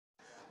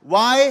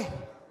Why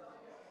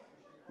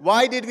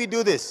did we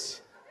do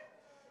this?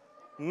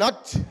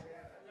 Not,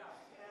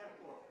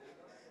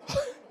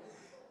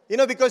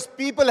 because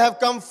people have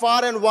come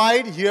far and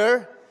wide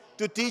here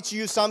to teach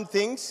you some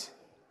things.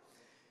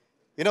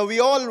 We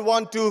all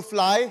want to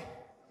fly.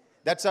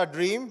 That's our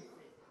dream.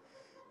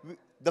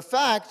 The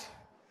fact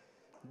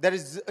there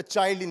is a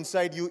child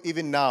inside you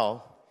even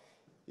now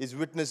is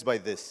witnessed by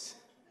this.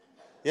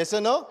 Yes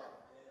or no?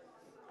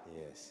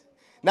 Yes.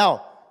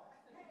 Now,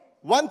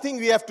 one thing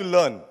we have to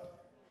learn.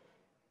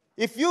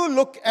 If you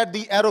look at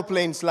the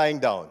aeroplanes lying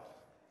down,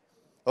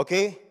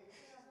 okay,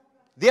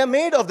 they are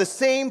made of the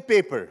same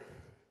paper.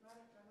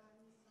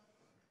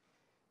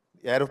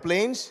 The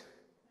aeroplanes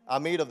are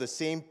made of the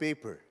same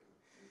paper.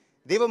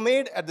 They were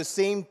made at the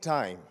same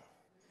time,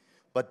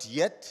 but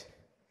yet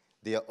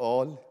they are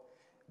all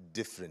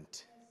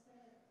different.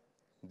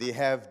 They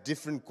have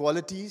different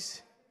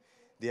qualities.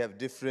 They have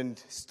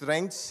different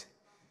strengths.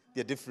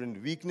 They have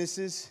different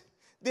weaknesses.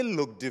 They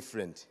look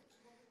different.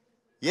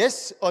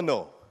 Yes or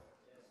no?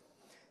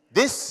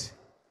 This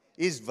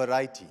is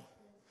variety.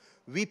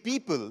 We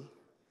people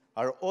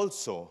are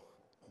also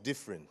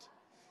different.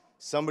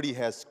 Somebody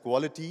has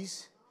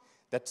qualities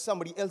that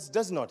somebody else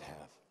does not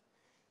have.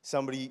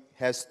 Somebody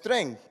has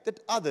strength that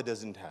other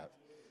doesn't have.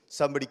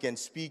 Somebody can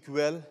speak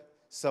well,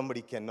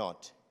 somebody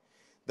cannot.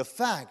 The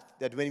fact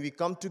that when we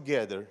come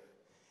together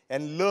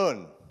and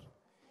learn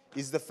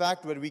is the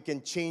fact where we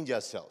can change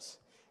ourselves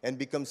and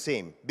become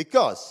same.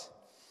 Because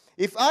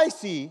if I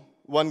see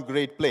one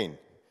great plane,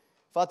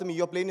 Fatimi,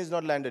 your plane is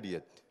not landed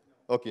yet.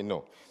 Okay,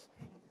 no.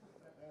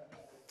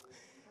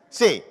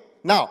 Say,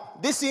 now,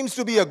 this seems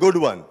to be a good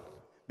one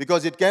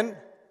because it can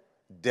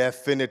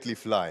definitely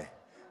fly.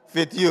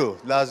 With you,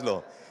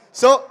 Laszlo.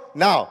 So,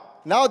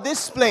 now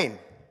this plane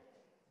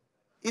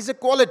is a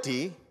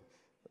quality.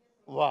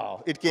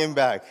 Wow, it came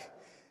back.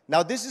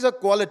 Now, this is a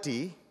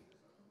quality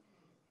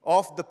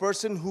of the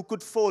person who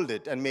could fold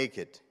it and make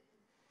it.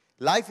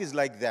 Life is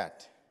like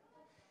that.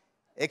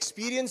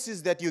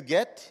 Experiences that you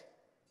get,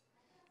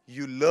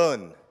 you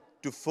learn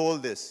to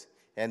fold this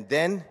and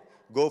then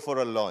go for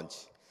a launch.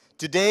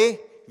 Today,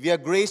 we are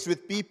graced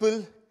with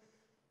people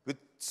with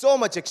so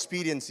much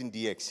experience in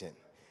DXN.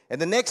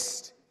 And the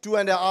next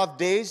 2.5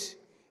 days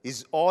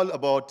is all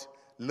about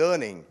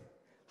learning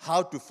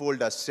how to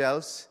fold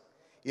ourselves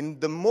in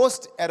the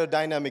most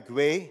aerodynamic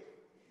way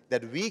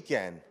that we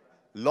can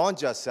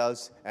launch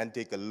ourselves and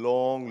take a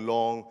long,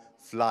 long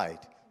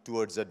flight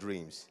towards our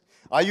dreams.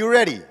 Are you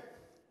ready?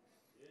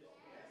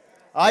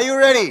 Are you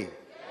ready?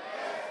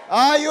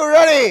 Are you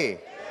ready?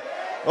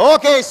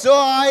 Okay, so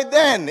I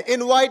then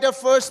invite our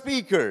first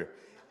speaker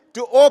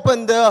to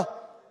open the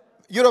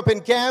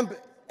European camp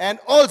and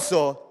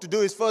also to do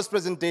his first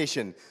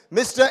presentation.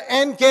 Mr.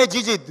 N.K.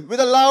 JIJITH, with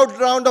a loud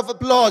round of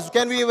applause,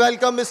 can we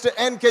welcome Mr.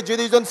 N.K.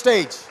 JIJITH on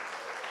stage?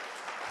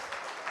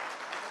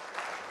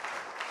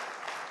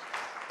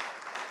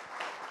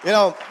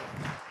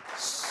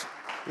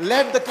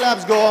 Let the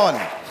claps go on.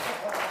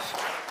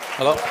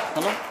 Hello?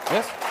 Hello?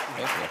 Yes?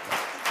 Yes, yes.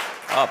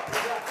 Up.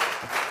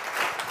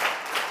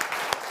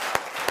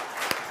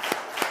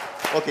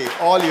 Okay,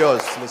 all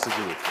yours, Mr.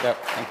 JIJITH. Yeah,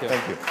 thank you.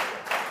 Thank you.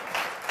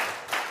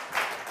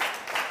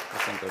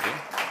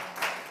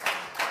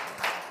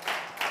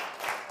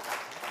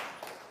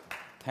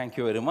 Thank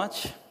you very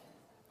much.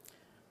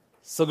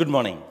 So, good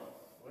morning.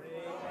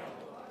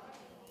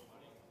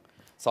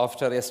 So,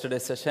 after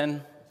yesterday's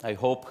session, I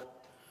hope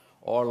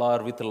all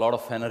are with a lot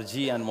of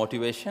energy and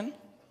motivation.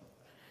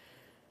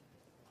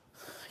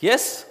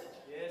 Yes?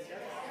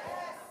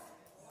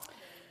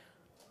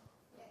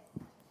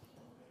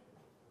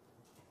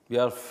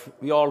 Yes.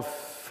 We all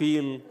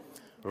feel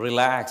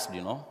relaxed,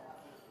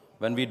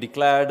 When we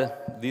declared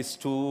these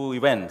two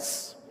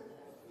events,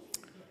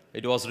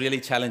 it was really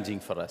challenging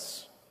for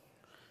us.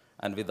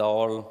 And with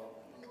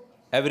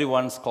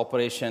everyone's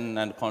cooperation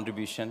and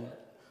contribution,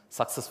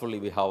 successfully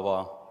we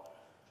have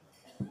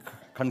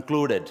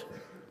concluded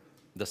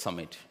the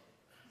summit.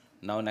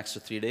 Now, next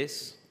 3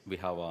 days, we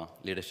have a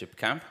leadership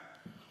camp.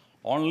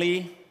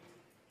 Only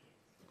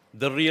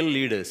the real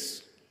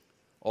leaders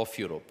of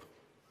Europe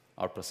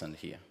are present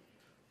here.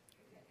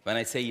 When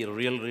I say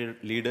real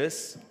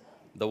leaders,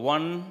 the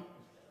one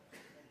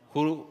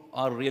who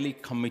are really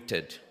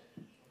committed,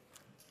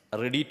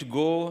 ready to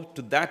go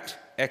to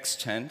that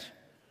extent,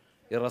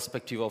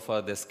 irrespective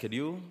of their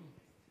schedule,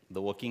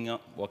 the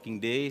working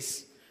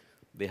days,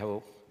 they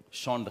have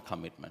shown the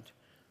commitment.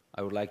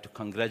 I would like to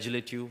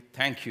congratulate you.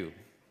 Thank you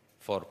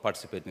for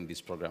participating in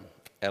this program.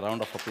 A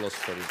round of applause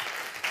for you.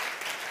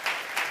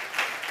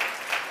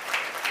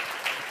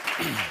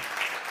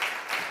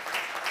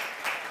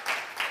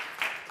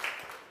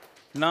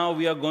 Now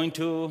we are going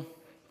to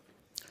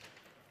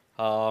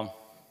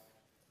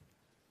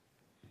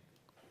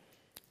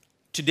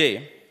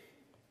today,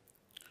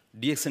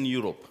 DXN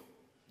Europe.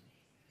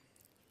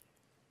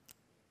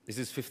 This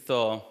is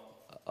 5th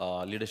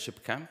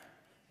leadership camp.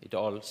 It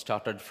all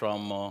started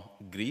from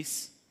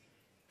Greece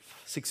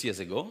 6 years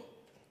ago.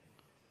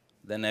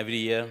 Then every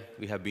year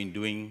we have been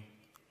doing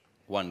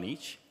one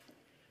each.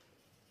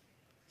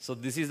 So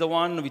this is the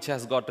one which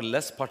has got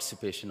less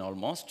participation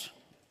almost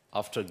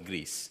after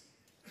Greece.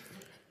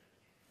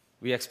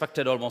 We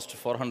expected almost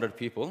 400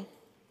 people,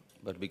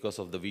 but because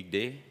of the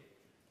weekday,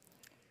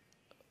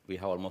 we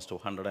have almost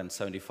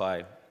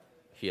 175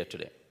 here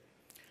today.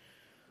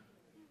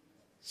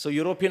 So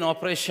European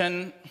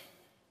operation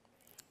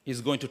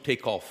is going to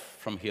take off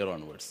from here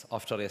onwards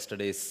after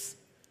yesterday's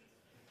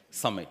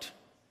summit.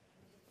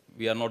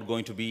 We are not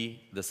going to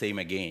be the same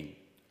again.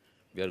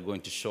 We are going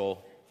to show,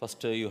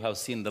 first you have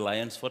seen the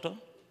lion's photo.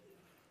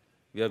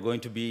 We are going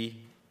to be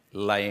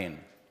lion.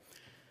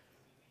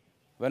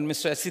 When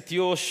Mr.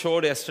 Asithio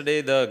showed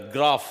yesterday the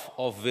graph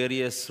of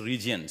various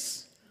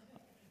regions,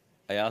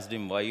 I asked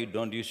him, why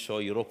don't you show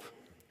Europe?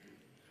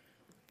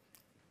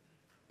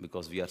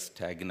 Because we are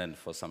stagnant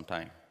for some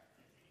time.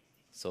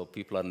 So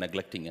people are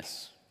neglecting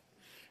us.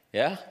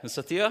 Yeah,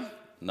 Mr. Thea?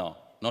 No,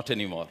 not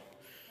anymore.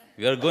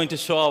 We are going to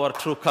show our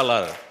true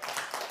color.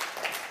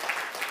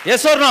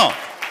 Yes or no?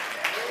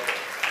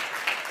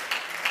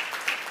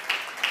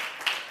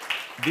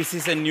 This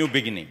is a new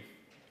beginning.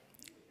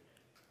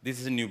 This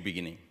is a new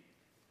beginning.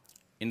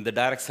 In the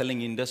direct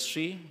selling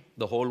industry,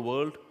 the whole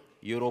world,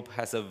 Europe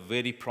has a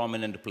very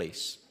prominent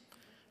place.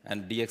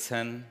 And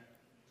DXN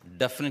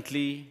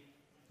definitely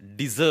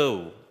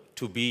deserve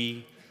to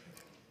be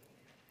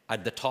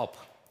at the top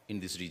in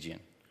this region.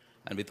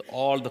 And with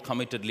all the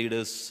committed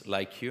leaders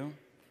like you,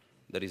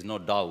 there is no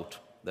doubt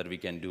that we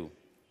can do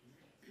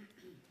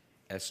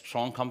a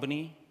strong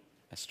company,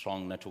 a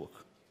strong network.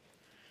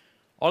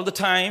 All the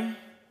time,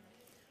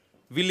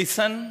 we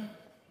listen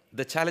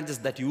the challenges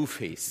that you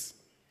face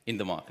in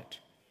the market.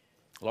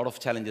 A lot of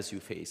challenges you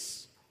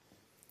face.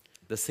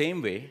 The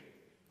same way,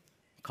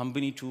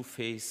 company too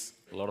face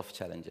a lot of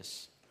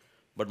challenges.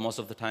 But most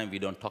of the time, we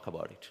don't talk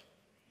about it.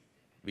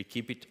 We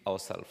keep it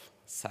ourselves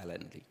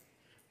silently.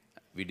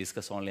 We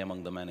discuss only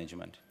among the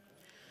management.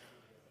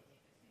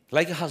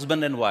 Like a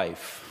husband and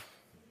wife,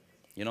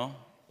 you know,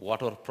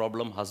 whatever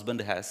problem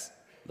husband has,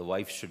 the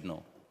wife should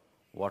know.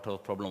 Whatever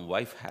problem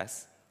wife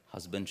has,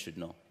 husband should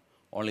know.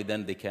 Only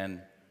then they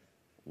can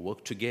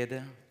work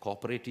together,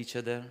 cooperate each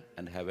other,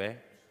 and have a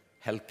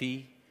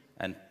healthy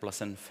and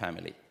pleasant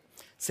family.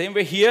 Same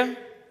way here,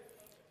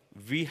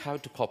 we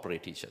have to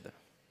cooperate each other.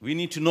 We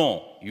need to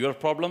know your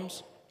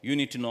problems, you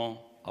need to know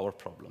our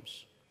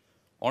problems.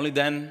 Only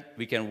then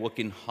we can work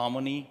in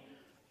harmony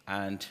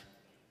and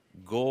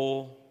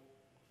go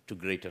to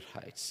greater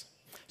heights.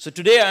 So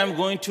today I am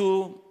going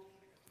to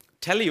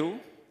tell you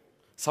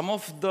some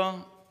of the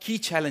key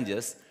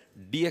challenges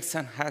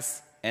DXN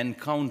has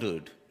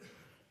encountered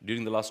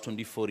during the last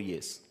 24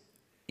 years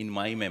in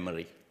my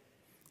memory.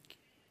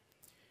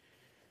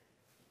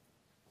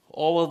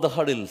 Over the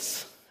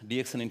hurdles,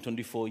 DXN in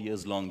 24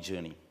 years long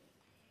journey.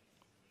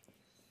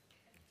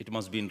 It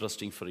must be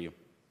interesting for you,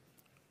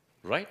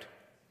 right?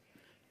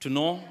 To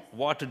know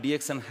what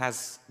DXN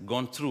has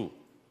gone through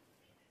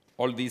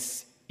all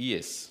these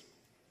years.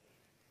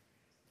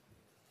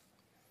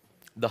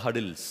 The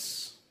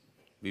hurdles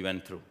we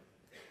went through.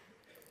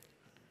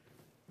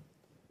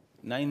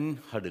 9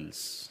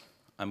 hurdles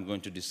I'm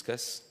going to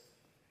discuss,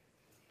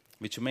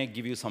 which may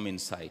give you some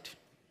insight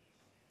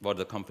what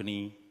the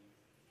company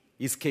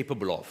is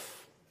capable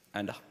of.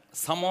 And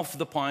some of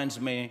the points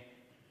may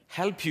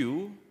help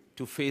you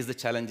to face the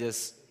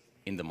challenges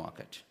in the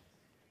market.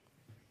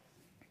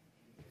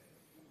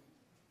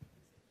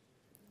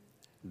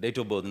 Date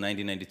of birth,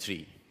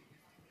 1993,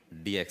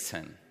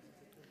 DXN.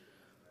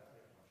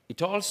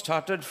 It all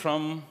started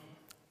from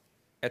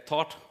a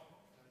thought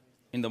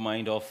in the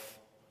mind of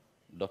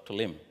Dr.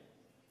 Lim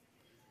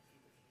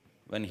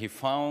when he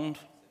found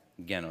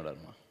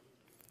Ganoderma.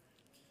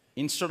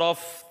 Instead of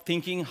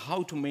thinking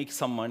how to make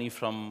some money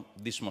from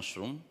this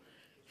mushroom,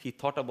 he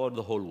thought about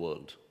the whole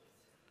world.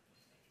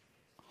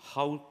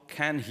 How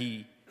can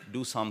he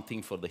do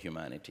something for the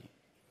humanity?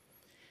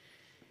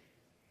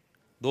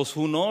 Those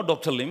who know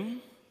Dr.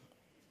 Lim,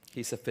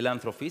 he's a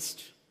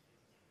philanthropist.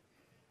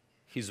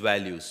 His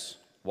values,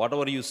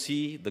 whatever you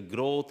see, the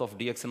growth of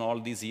DXN all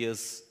these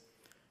years,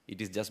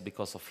 it is just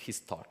because of his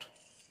thought,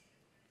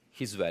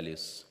 his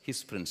values,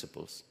 his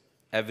principles.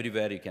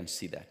 Everywhere you can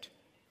see that.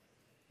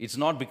 It's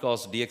not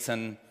because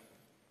DXN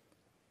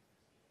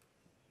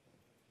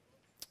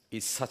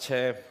is such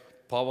a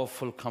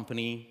powerful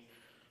company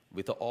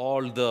with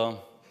all the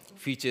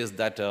features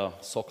that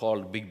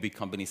so-called big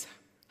companies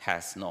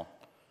has. No.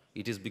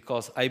 It is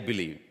because, I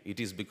believe,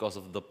 it is because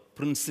of the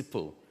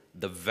principle,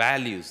 the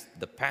values,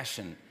 the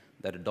passion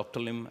that Dr.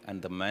 Lim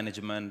and the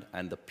management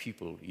and the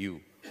people, you,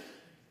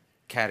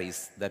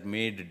 carries that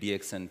made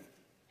DXN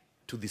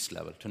to this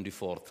level,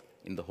 24th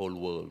in the whole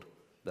world.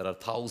 There are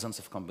thousands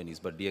of companies,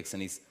 but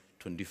DXN is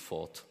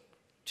 24th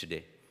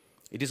today.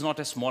 It is not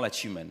a small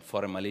achievement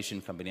for a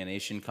Malaysian company, an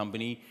Asian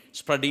company,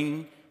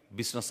 spreading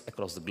business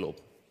across the globe.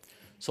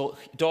 So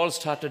it all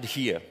started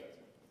here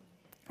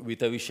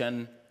with a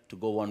vision to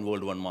go one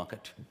world, one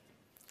market.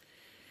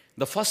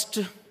 The first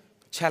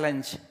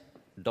challenge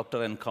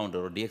Dr.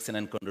 encountered, or DXN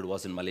encountered,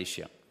 was in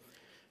Malaysia.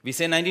 We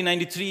say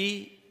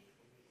 1993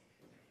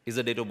 is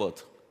the date of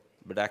birth,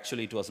 but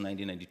actually it was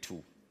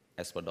 1992.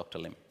 as per Dr.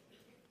 Lim.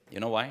 You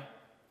know why?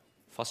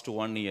 First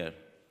 1 year,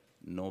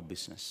 no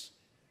business,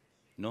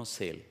 no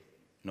sale,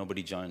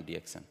 nobody joined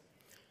DXN.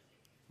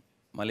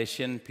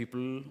 Malaysian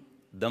people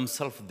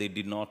themselves, they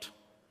did not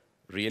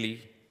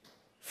really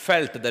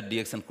felt that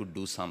DXN could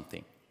do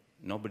something.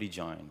 Nobody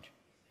joined.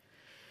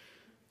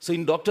 So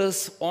in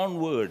doctor's own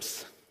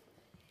words,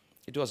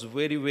 it was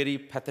very, very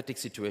pathetic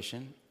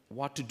situation.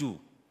 What to do?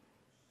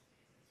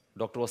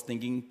 Doctor was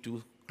thinking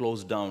to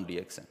close down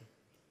DXN,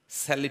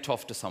 sell it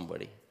off to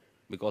somebody,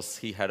 because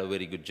he had a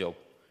very good job.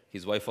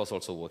 His wife was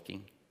also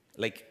working,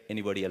 like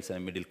anybody else in a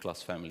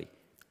middle-class family.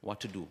 What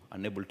to do?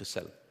 Unable to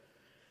sell.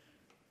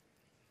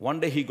 One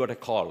day he got a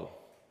call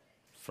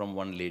from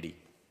one lady.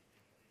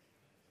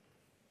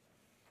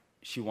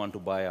 She wanted to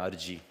buy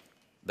RG.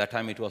 That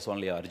time it was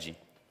only RG.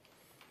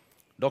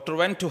 Doctor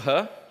went to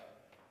her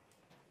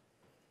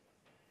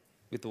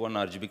with one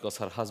RG because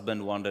her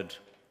husband wanted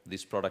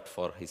this product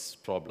for his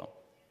problem.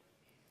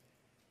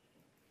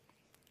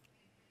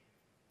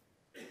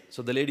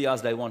 So the lady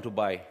asked, I want to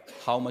buy.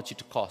 How much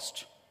it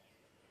cost?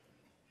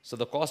 So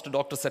the cost,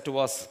 doctor said to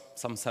us,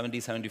 some 70,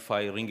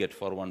 75 ringgit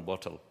for one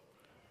bottle,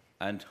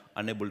 and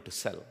unable to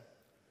sell.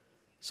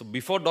 So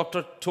before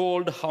doctor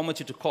told how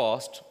much it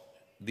cost,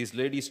 this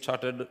lady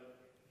started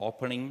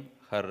opening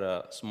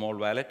her small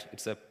wallet.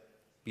 It's a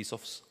piece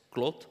of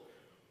cloth.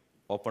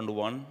 Opened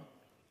 1,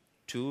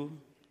 2,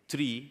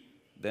 3.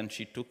 Then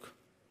she took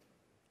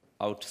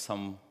out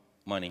some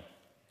money.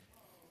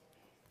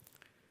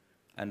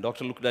 And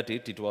doctor looked at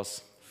it. It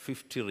was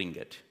 50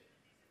 ringgit.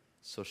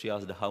 So she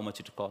asked how much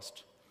it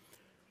cost.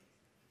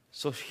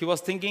 So he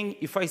was thinking,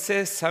 if I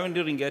say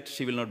 70 ringgit,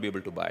 she will not be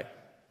able to buy.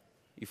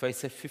 If I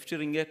say 50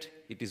 ringgit,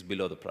 it is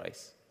below the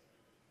price.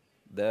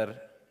 There,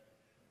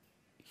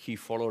 he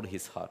followed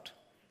his heart.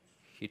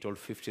 He told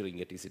 50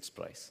 ringgit is its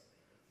price.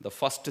 The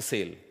first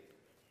sale,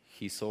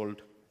 he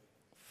sold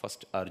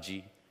first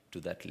RG to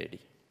that lady.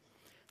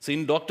 So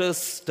in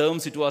doctor's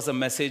terms, it was a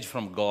message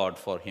from God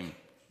for him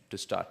to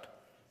start.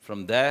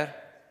 From there,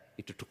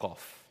 it took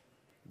off.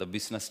 The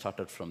business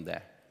started from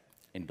there,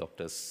 in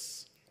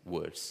doctor's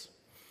words.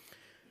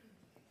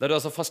 That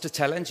was the first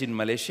challenge in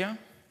Malaysia.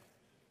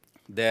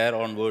 There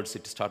onwards,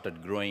 it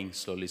started growing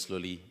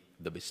slowly,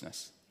 the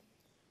business.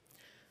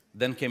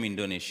 Then came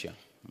Indonesia,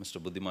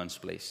 Mr. Budiman's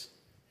place.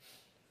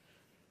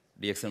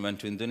 DXN went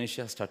to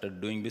Indonesia,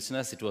 started doing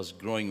business. It was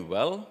growing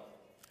well.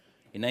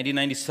 In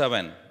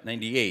 1997,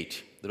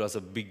 98, there was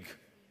a big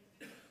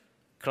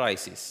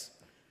crisis.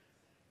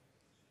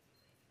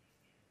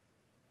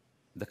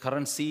 The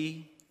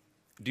currency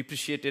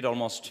depreciated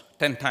almost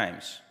 10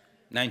 times,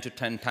 9 to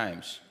 10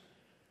 times.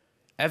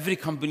 Every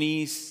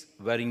companies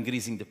were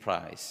increasing the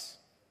price.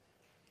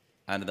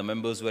 And the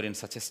members were in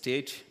such a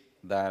state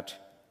that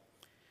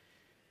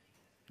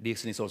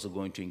DXN is also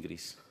going to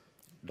increase.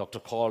 Doctor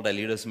called a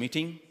leaders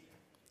meeting.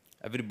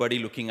 Everybody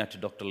looking at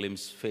Dr.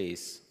 Lim's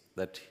face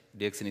that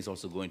DXN is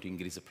also going to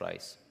increase the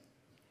price.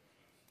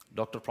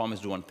 Doctor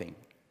promised one thing.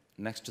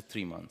 Next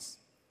 3 months,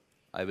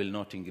 I will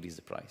not increase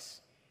the price.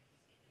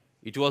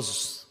 It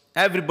was,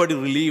 everybody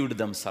relieved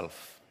themselves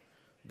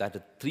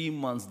that 3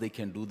 months they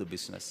can do the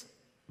business.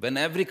 When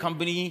every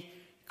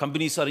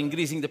companies are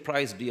increasing the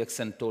price,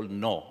 DXN told,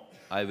 no,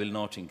 I will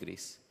not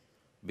increase.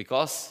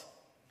 Because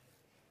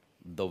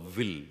the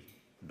will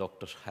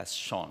doctor has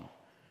shown.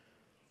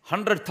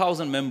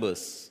 100,000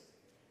 members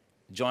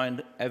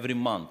joined every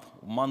month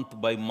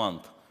by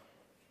month.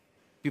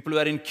 People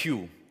were in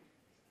queue.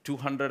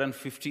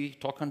 250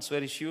 tokens were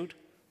issued.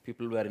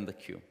 People were in the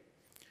queue.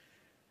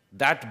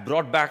 That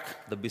brought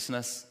back the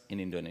business in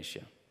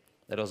Indonesia.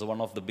 That was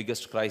one of the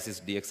biggest crises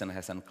DXN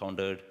has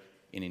encountered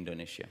in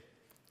Indonesia.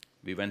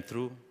 We went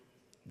through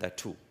that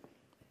too.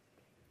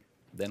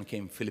 Then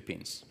came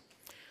Philippines.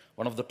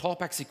 One of the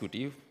top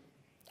executives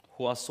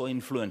who was so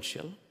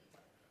influential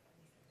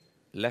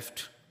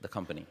left the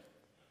company.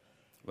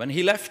 When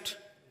he left,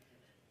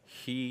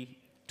 he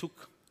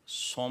took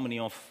so many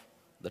of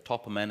the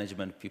top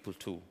management people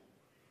too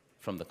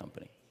from the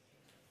company.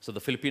 So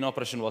the Philippine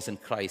operation was in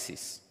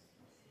crisis.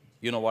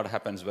 You know what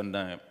happens when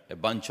a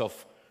bunch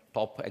of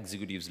top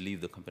executives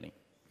leave the company.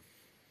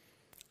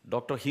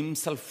 Doctor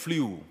himself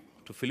flew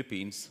to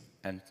Philippines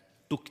and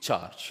took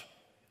charge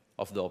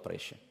of the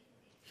operation.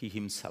 He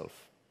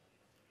himself.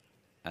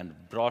 And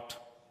brought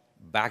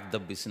back the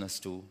business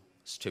to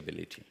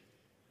stability.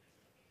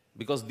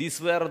 Because these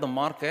were the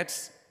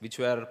markets which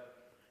were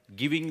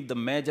giving the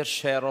major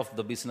share of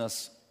the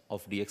business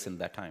of DXN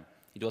that time.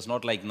 It was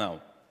not like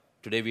now.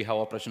 Today we have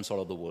operations all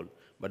over the world.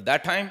 But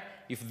that time,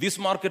 if these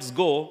markets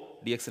go,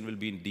 DXN will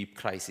be in deep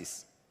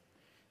crisis.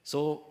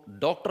 So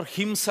doctor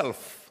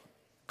himself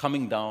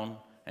coming down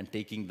and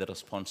taking the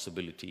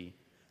responsibility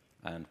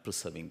and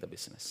preserving the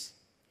business.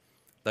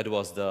 That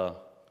was the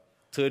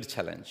third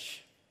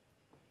challenge.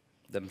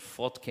 Then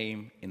fourth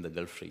came in the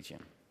Gulf region.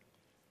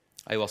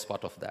 I was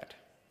part of that.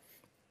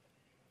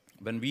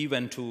 When we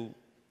went to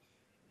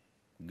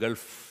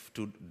Gulf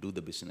to do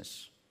the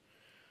business,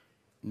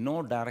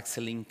 no direct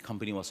selling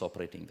company was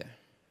operating there.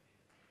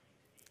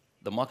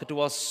 The market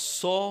was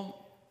so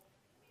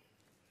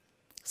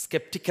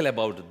skeptical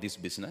about this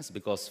business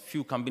because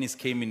few companies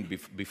came in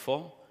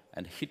before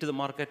and hit the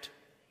market,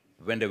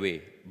 went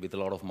away with a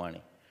lot of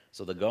money.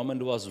 So the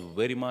government was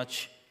very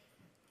much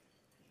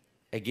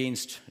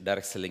against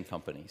direct selling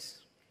companies.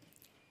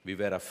 We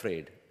were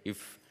afraid.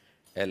 If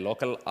a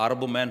local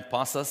Arab man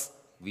passes,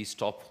 we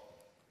stop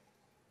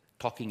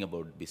talking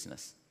about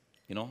business.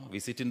 You know, we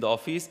sit in the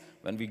office,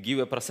 when we give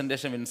a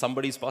presentation, when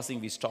somebody is passing,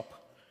 we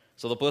stop.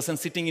 So the person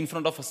sitting in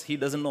front of us, he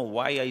doesn't know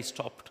why I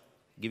stopped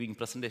giving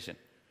presentation.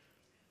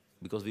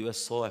 Because we were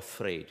so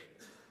afraid.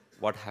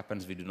 What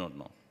happens, we do not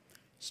know.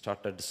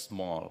 Started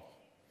small.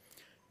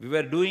 We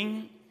were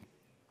doing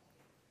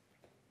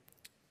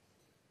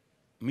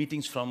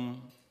meetings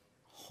from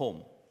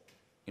home.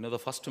 You know, the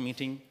first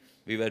meeting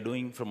we were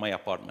doing from my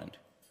apartment.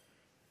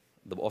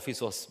 The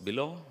office was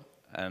below,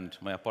 and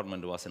my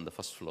apartment was in the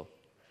first floor.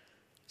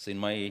 So in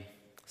my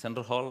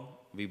center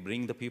hall, we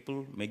bring the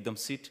people, make them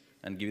sit,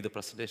 and give the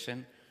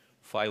presentation.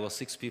 5 or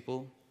 6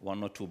 people,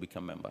 1 or 2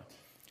 become member.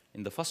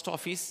 In the first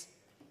office,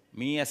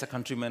 me as a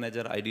country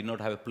manager, I did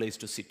not have a place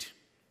to sit.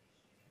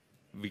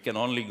 We can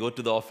only go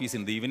to the office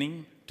in the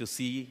evening to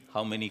see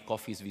how many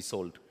coffees we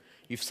sold.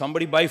 If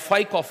somebody buy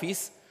 5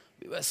 coffees,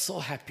 we were so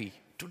happy.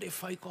 Today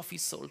 5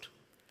 coffees sold.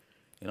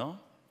 You know?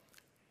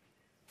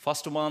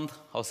 First month,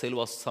 our sale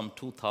was some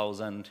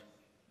 2,000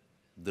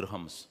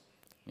 dirhams.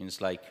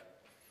 Means like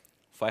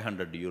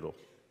 500 euro.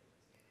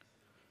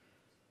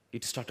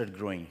 It started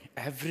growing.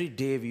 Every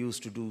day we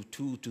used to do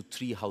 2 to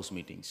 3 house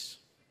meetings.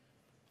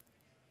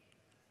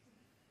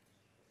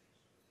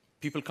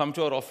 People come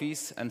to our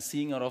office and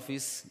seeing our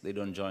office, they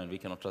don't join. We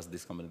cannot trust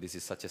this company. This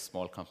is such a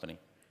small company.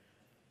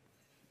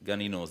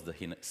 Gani knows the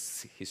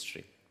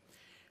history.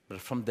 But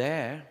from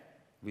there,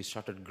 we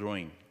started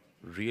growing,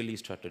 really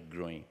started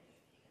growing.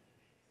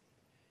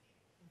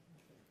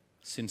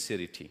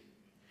 Sincerity.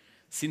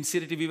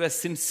 Sincerity, we were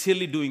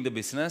sincerely doing the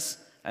business,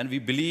 and we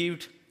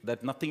believed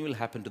that nothing will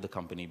happen to the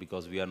company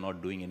because we are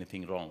not doing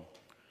anything wrong.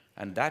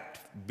 And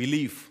that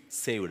belief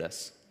saved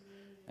us.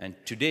 And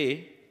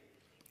today,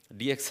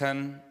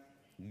 DXN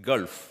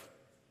Gulf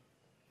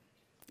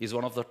is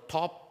one of the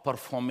top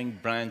performing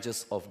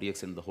branches of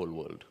DXN in the whole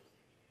world.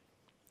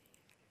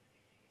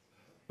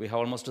 We have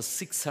almost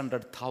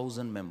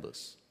 600,000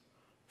 members,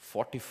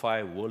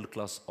 45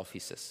 world-class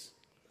offices,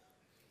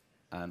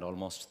 and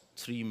almost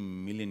 3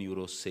 million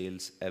euro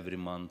sales every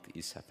month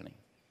is happening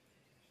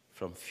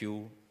from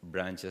few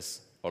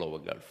branches all over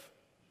Gulf.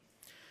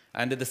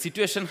 And the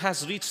situation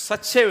has reached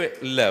such a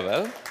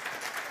level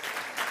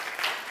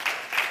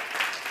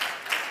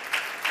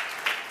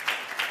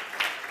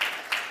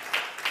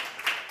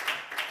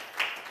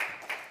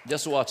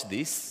just watch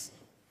this.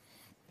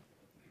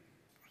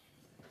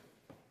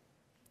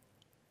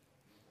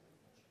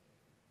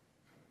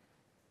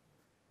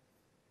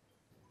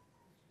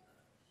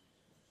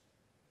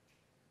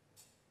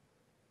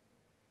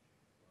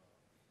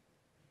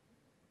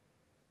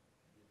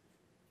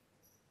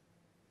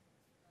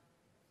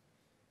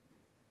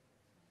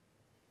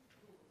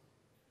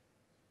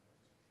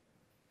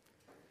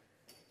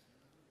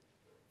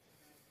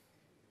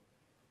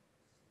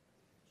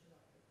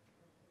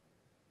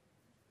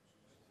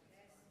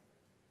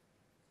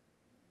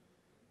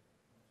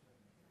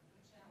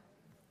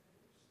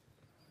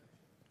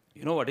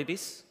 You know what it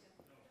is?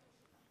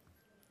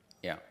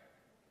 Yeah.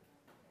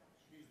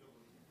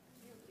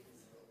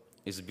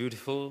 It's a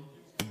beautiful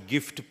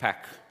gift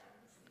pack.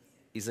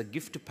 It's a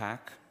gift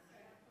pack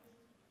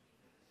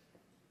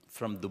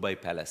from Dubai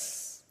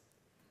Palace.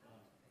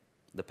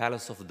 The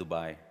Palace of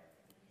Dubai.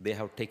 They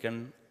have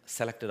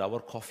selected our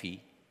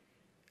coffee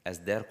as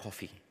their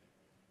coffee.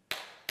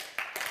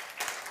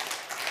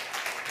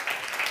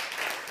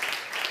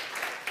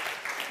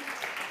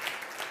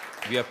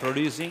 We are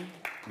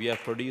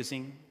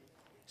producing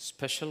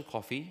special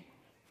coffee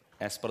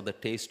as per the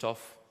taste of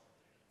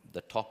the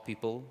top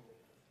people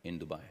in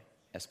Dubai.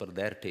 As per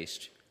their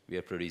taste, we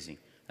are producing.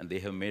 And they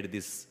have made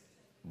this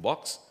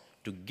box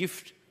to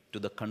gift to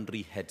the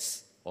country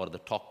heads or the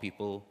top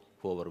people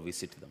whoever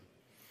visit them.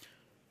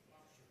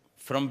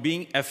 From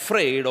being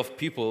afraid of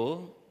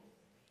people,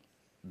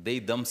 they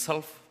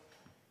themselves,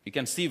 you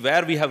can see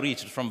where we have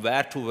reached, from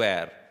where to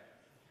where.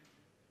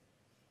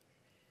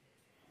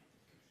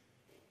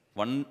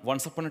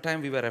 Once upon a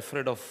time, we were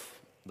afraid of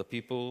the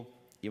people,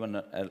 even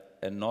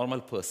a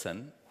normal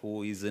person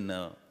who is in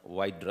a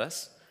white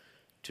dress.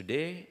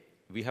 Today,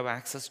 we have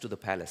access to the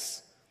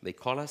palace. They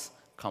call us,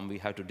 come, we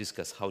have to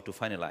discuss how to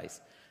finalize.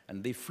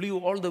 And they flew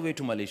all the way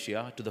to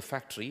Malaysia, to the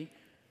factory.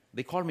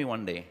 They called me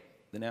one day.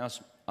 Then they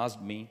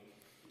asked me,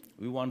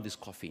 we want this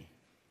coffee.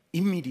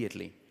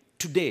 Immediately,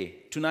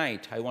 today,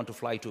 tonight, I want to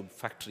fly to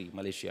factory,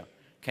 Malaysia.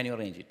 Can you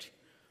arrange it?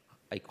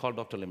 I called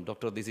Dr. Lim.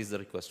 Doctor, this is the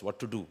request. What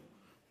to do?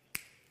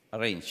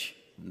 Arrange.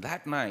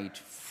 That night,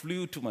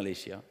 flew to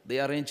Malaysia.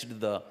 They arranged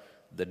the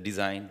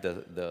design,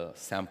 the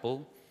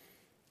sample.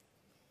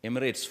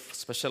 Emirates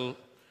special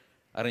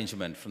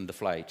arrangement from the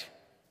flight.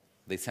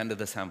 They send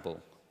the sample.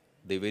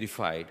 They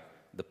verified.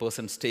 The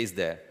person stays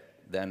there,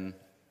 then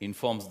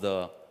informs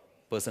the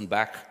person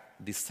back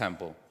this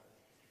sample.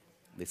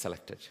 They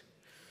selected.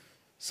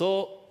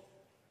 So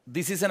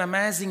this is an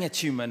amazing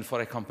achievement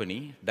for a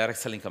company, direct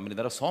selling company.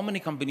 There are so many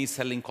companies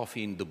selling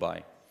coffee in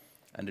Dubai,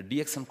 and the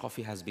DXN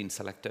coffee has been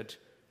selected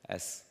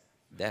as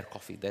their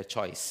coffee, their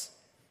choice.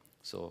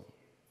 So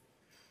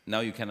now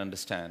you can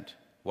understand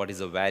what is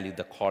the value,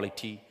 the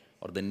quality,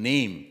 or the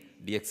name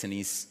DXN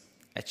is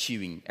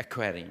achieving,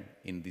 acquiring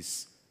in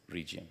this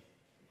region.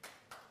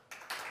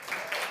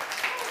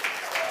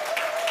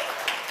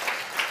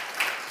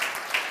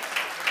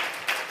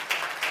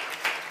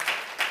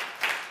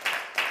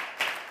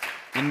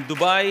 In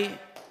Dubai,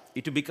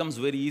 it becomes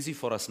very easy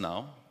for us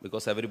now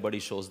because everybody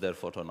shows their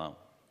photo now.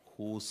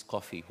 Who's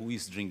coffee? Who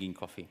is drinking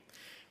coffee?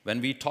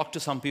 When we talk to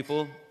some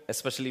people,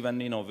 especially when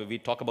we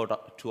talk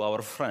about to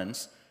our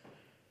friends,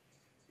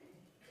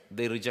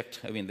 they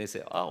reject. I mean, they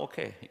say, "Oh,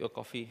 okay, your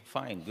coffee,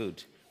 fine,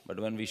 good." But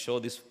when we show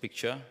this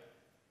picture,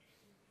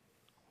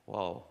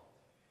 wow,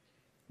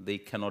 they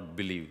cannot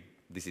believe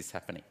this is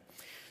happening.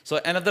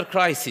 So another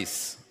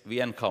crisis we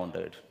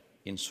encountered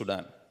in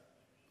Sudan.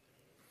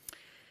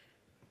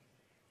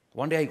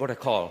 One day I got a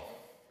call.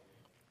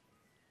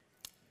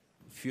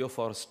 Few of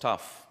our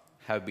staff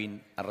have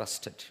been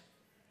arrested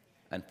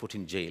and put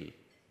in jail.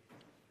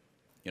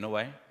 You know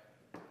why?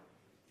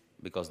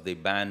 Because they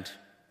banned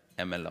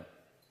MLM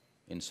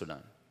in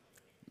Sudan.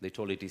 They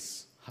told it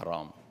is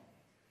haram,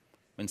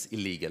 means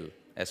illegal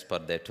as per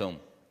their term.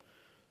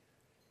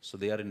 So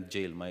they are in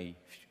jail. My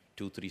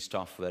 2-3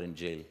 staff were in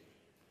jail.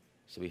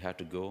 So we had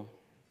to go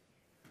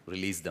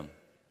release them.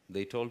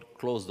 They told,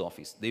 close the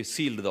office. They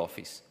sealed the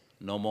office.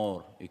 No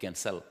more, you can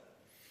sell.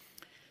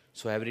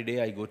 So every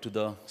day I go to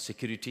the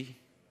security,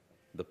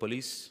 the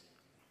police,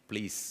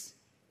 please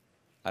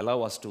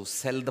allow us to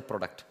sell the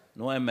product.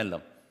 No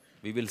MLM.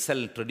 We will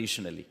sell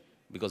traditionally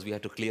because we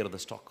have to clear the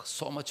stock.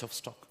 So much of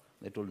stock.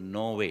 They told,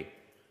 no way.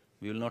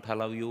 We will not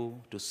allow you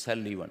to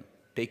sell even.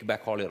 Take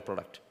back all your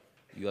product.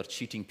 You are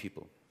cheating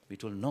people. We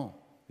told, no,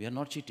 we are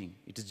not cheating.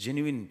 It is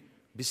genuine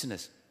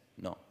business.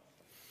 No.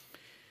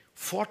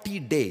 40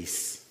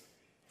 days.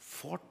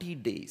 40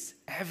 days,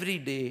 every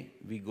day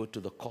we go to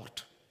the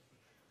court,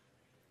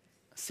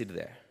 sit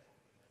there,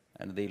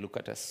 and they look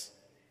at us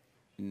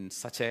in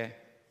such a,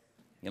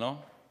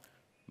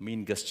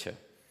 mean gesture.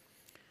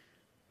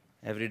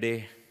 Every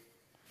day,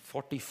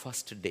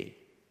 41st day,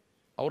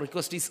 our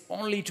request is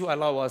only to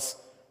allow us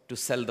to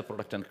sell the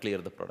product and clear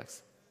the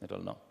products. They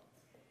told no.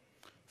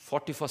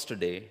 41st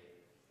day,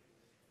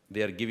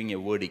 they are giving a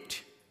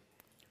verdict.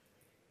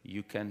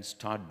 You can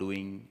start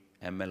doing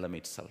MLM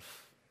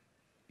itself.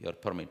 You are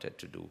permitted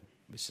to do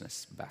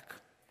business back.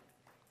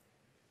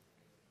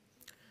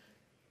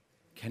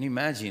 Can you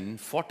imagine?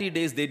 40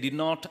 days they did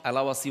not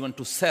allow us even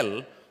to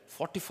sell.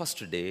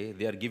 41st day,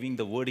 they are giving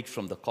the verdict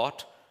from the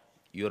court.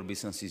 Your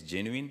business is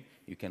genuine.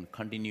 You can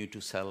continue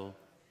to sell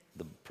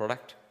the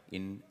product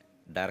in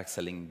direct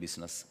selling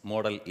business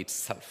model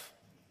itself.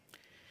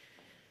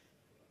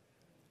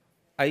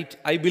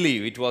 I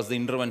believe it was the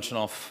intervention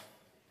of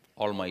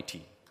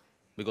Almighty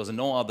because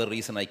no other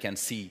reason I can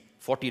see.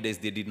 40 days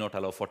they did not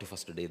allow,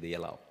 41st day they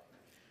allow.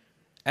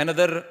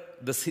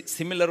 The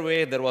similar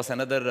way, there was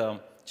another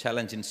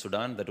challenge in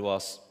Sudan, that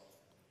was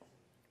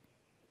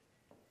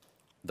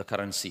the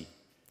currency.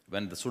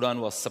 When the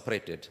Sudan was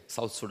separated,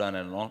 South Sudan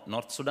and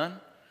North Sudan,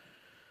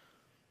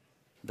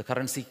 the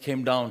currency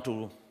came down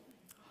to,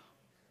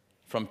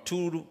 from £2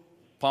 to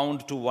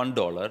 $1,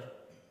 £2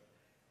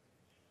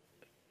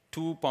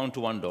 to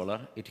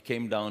 $1, it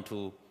came down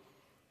to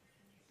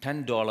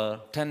 £10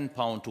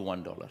 to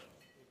 $1.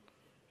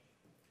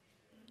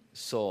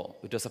 So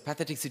it was a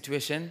pathetic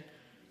situation.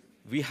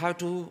 We have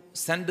to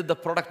send the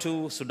product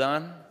to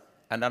Sudan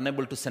and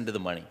unable to send the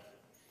money.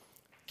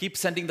 Keep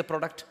sending the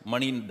product,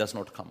 money does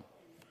not come.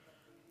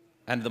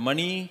 And the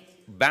money,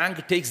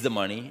 bank takes the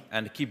money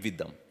and keep with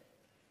them.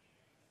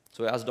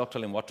 So I asked Dr.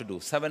 Lim what to do.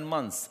 7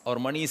 months, our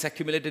money is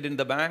accumulated in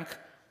the bank,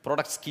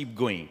 products keep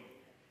going.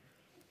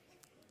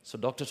 So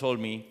doctor told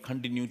me,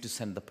 continue to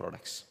send the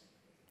products.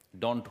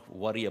 Don't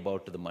worry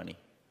about the money.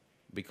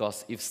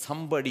 Because if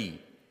somebody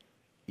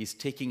is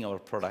taking our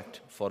product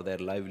for their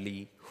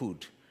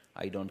livelihood,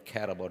 I don't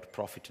care about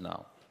profit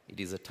now. It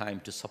is a time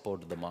to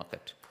support the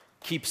market.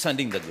 Keep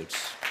sending the goods.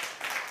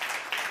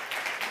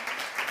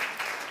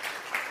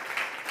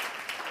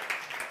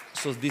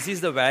 So this is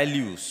the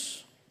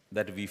values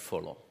that we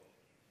follow.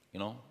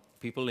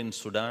 People in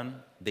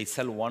Sudan, they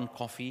sell one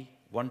coffee,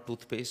 one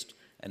toothpaste,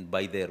 and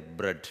buy their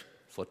bread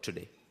for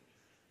today.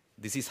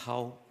 This is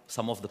how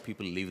some of the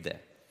people live there.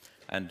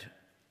 And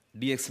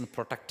DXN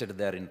protected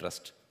their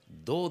interest.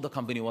 Though the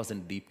company was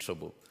in deep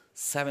trouble,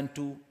 7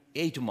 to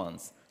 8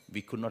 months,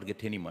 we could not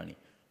get any money.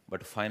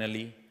 But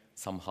finally,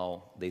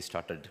 somehow, they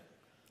started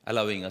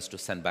allowing us to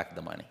send back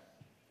the money.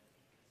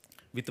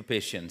 With the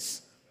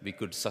patience, we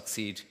could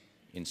succeed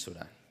in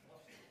Sudan.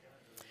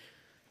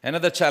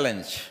 Another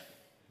challenge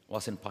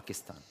was in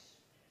Pakistan.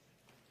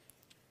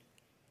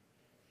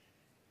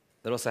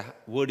 There was a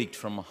verdict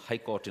from a high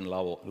court in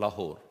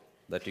Lahore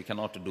that you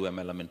cannot do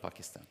MLM in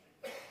Pakistan.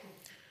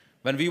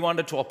 When we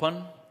wanted to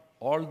open,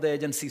 all the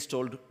agencies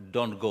told,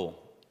 don't go.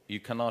 You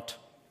cannot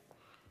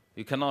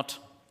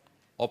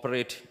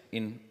operate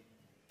in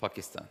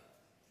Pakistan.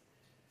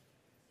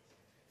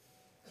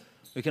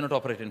 We cannot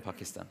operate in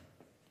Pakistan.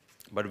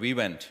 But we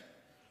went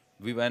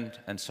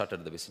and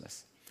started the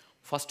business.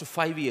 First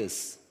 5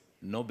 years,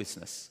 no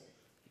business,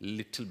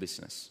 little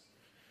business.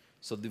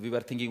 So we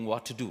were thinking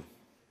what to do,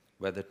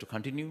 whether to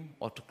continue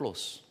or to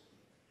close.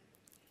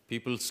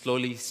 People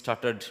slowly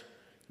started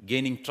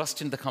gaining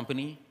trust in the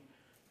company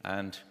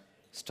and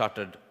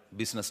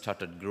business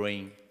started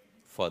growing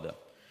further.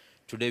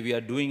 Today we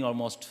are doing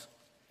almost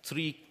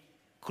 3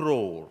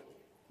 crore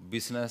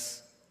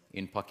business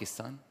in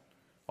Pakistan,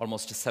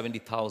 almost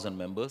 70,000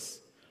 members,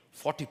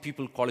 40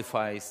 people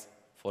qualifies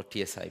for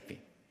TSIP.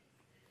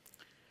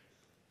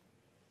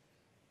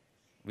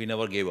 We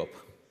never gave up,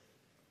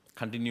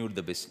 continued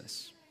the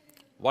business.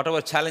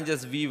 Whatever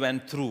challenges we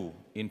went through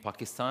in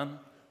Pakistan,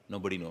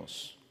 nobody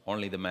knows,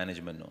 only the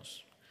management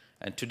knows.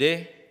 And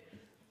today,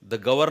 the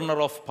governor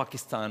of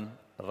Pakistan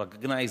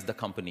recognized the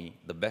company,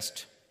 the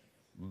best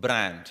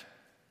brand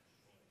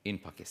in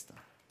Pakistan.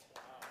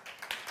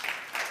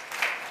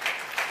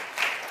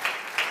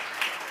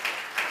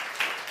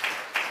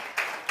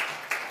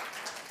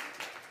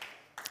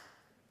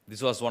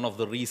 This was one of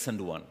the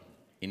recent one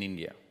in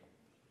India.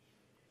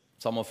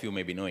 Some of you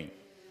may be knowing.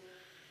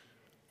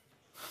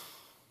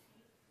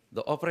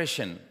 The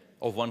operation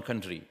of one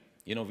country,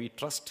 we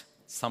trust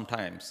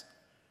sometimes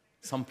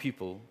some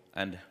people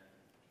and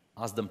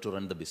ask them to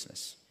run the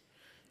business.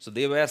 So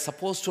they were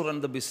supposed to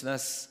run the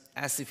business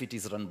as if it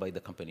is run by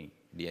the company,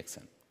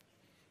 DXN.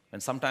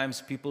 And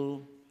sometimes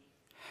people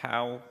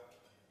have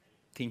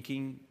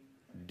thinking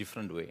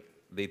different way.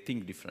 They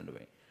think different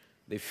way.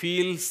 They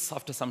feel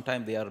after some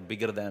time they are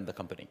bigger than the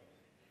company,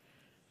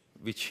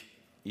 which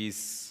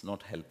is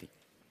not healthy.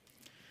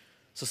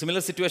 So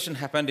similar situation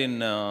happened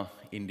in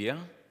India.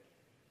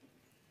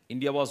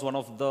 India was one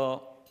of the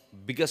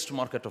biggest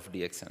market of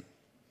DXN.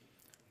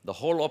 The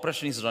whole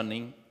operation is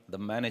running. The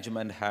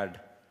management had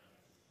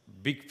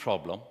big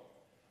problem.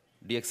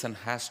 DXN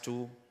has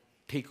to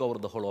take over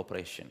the whole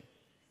operation.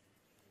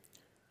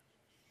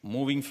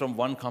 Moving from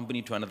one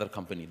company to another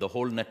company, the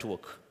whole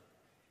network.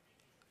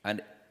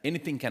 And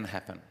anything can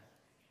happen.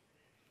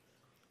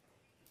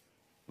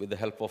 With the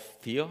help of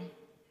Theo,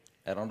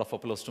 a round of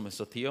applause to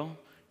Mr. Theo,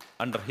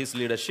 under his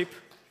leadership.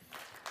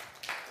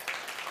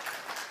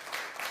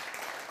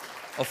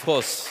 Of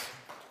course,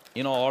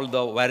 all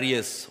the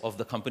barriers of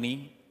the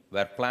company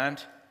were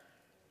planned,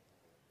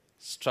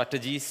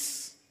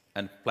 strategies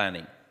and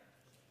planning.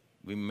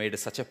 We made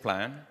such a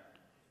plan.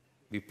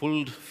 We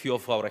pulled few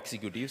of our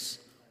executives,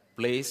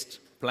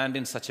 planned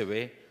in such a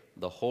way,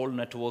 the whole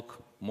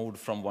network moved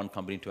from one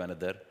company to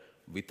another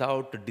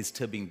without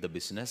disturbing the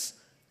business.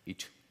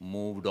 It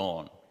moved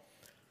on.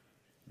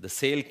 The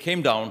sale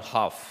came down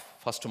half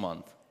first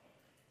month.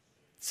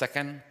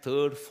 Second,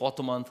 third, fourth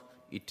month,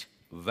 it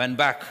went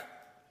back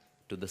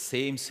to the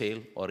same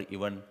sale or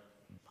even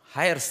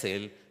higher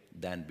sale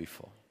than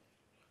before.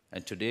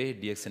 And today,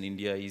 DXN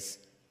India is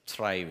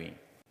thriving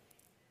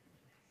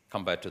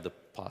compared to the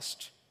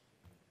past.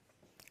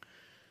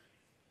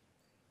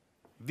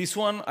 This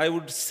one, I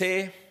would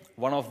say,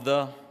 one of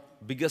the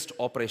biggest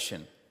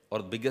operation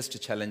or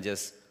biggest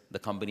challenges the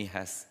company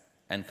has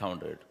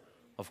encountered.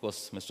 Of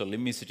course, Mr.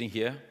 Lim is sitting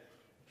here.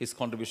 His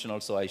contribution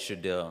also I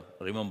should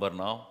remember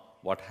now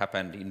what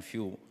happened in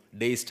few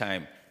days'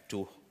 time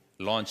to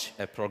launch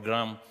a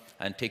program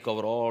and take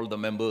over all the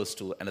members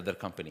to another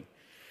company.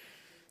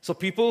 So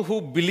people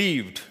who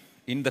believed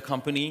in the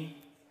company,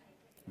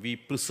 we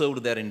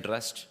preserved their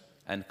interest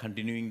and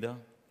continuing the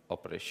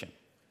operation.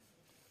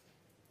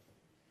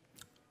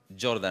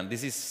 Jordan,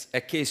 this is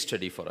a case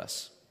study for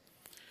us.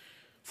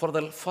 For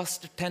the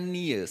first 10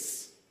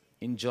 years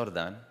in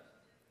Jordan,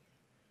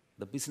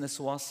 the business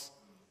was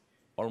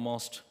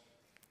almost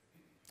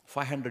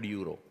 500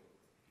 euro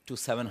to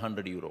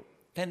 700 euro.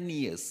 10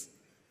 years.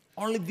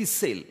 Only this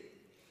sale.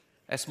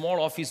 A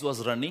small office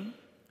was running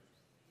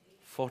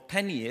for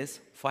 10 years,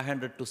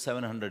 500 to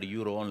 700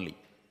 euro only.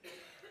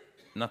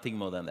 Nothing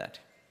more than that.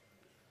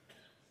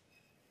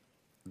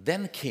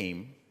 Then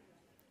came,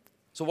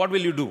 so what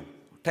will you do?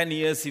 10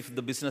 years if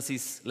the business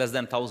is less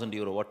than 1,000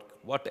 euro,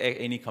 what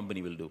any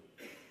company will do?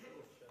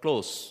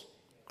 Close.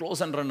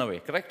 Close and run away,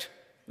 correct?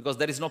 Because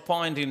there is no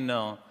point in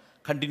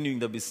continuing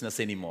the business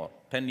anymore.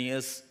 10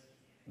 years,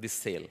 this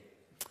sale.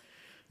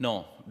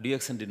 No,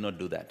 DXN did not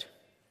do that.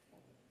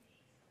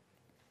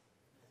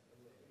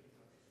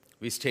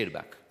 We stayed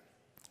back.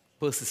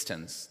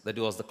 Persistence, that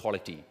was the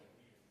quality.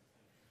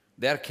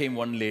 There came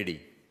one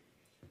lady,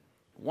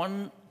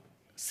 one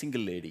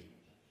single lady.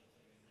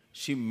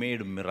 She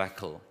made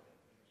miracle.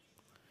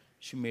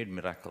 She made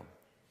miracle.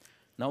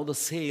 Now the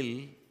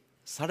sale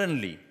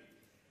suddenly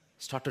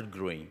started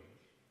growing.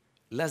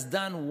 Less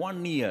than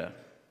 1 year,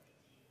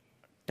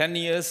 10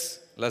 years,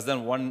 less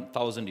than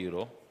 1,000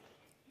 euro.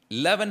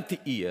 11th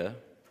year,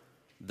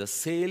 the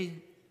sale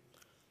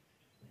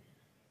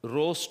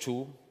rose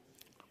to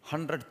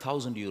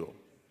 100,000 euro.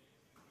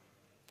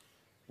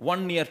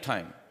 1 year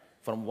time,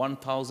 from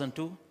 1,000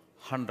 to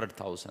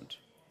 100,000.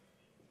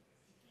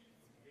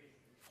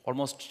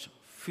 Almost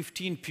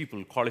 15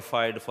 people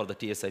qualified for the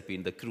TSIP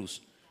in the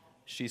cruise.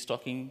 She's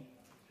talking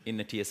in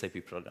a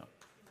TSIP program,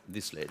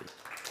 this lady.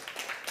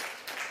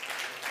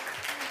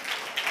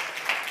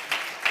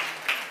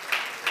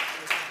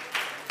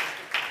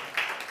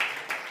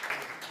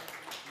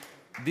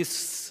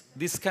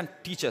 This can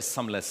teach us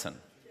some lesson.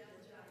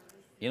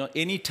 You know,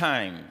 any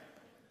time,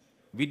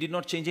 we did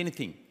not change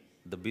anything.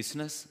 The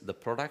business, the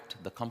product,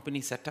 the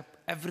company setup,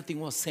 everything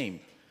was same.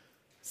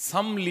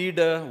 One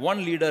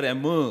leader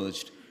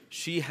emerged.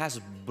 She has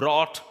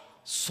brought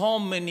so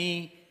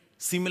many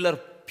similar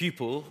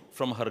people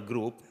from her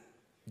group,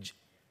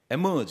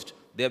 emerged.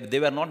 They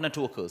were not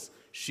networkers.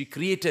 She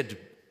created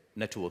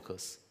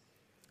networkers.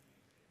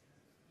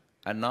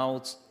 And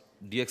now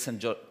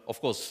DXN, of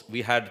course,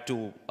 we had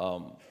to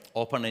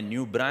open a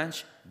new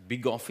branch,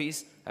 big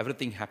office,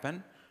 everything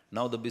happened.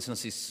 Now the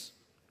business is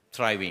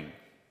thriving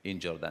in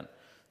Jordan.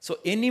 So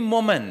any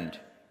moment,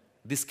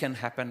 this can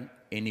happen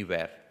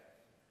anywhere,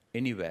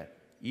 anywhere.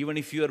 Even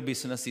if your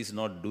business is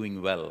not doing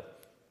well,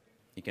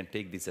 you can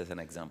take this as an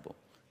example.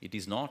 It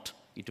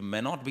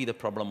may not be the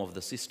problem of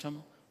the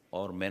system,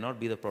 or may not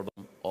be the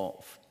problem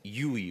of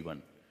you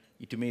even.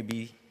 It may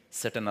be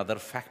certain other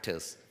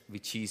factors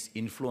which is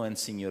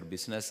influencing your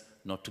business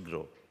not to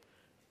grow.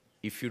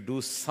 If you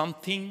do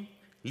something,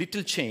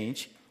 little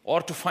change,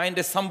 or to find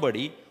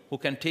somebody who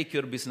can take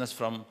your business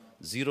from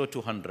 0 to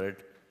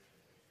 100,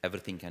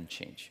 everything can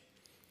change.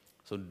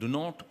 So do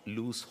not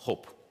lose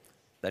hope.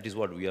 That is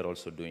what we are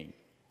also doing.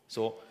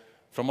 So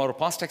from our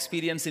past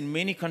experience in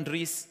many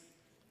countries,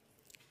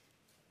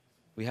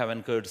 we have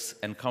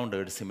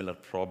encountered similar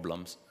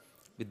problems.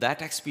 With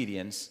that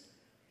experience,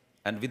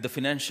 and with the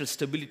financial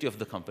stability of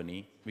the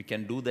company, we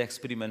can do the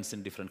experiments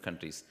in different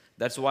countries.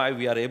 That's why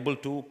we are able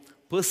to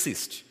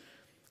persist,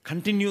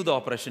 continue the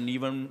operation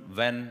even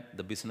when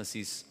the business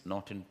is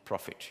not in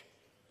profit.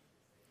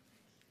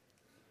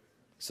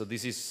 So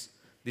these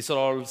are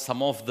all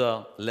some of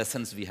the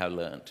lessons we have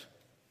learned.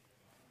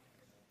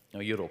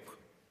 Now, Europe.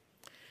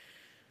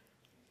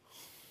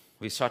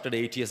 We started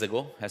 8 years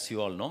ago, as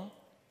you all know.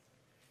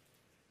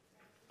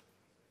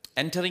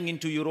 Entering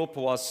into Europe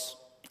was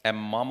a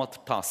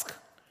mammoth task,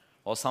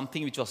 or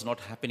something which was not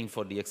happening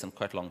for DXN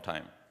quite a long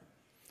time.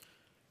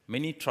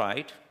 Many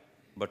tried,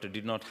 but it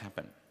did not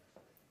happen.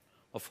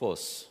 Of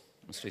course,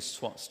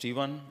 Mr.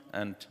 Steven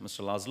and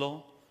Mr.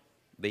 Laszlo,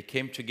 they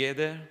came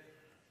together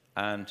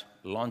and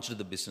launched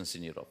the business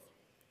in Europe.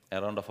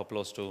 A round of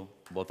applause to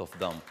both of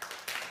them.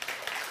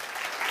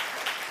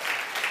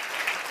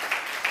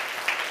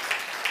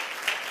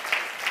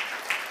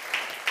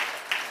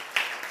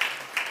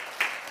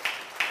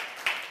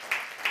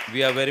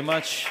 We are very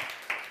much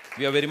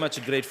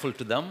grateful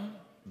to them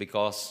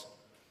because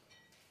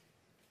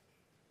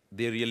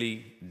they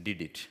really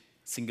did it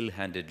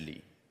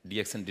single-handedly.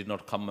 DXN did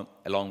not come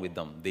along with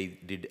them. They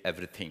did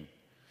everything.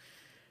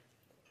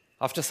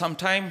 After some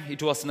time,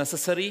 it was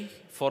necessary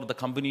for the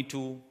company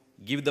to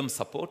give them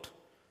support.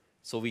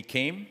 So we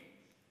came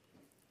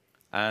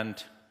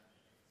and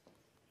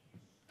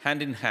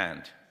hand in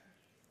hand,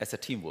 as a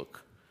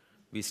teamwork,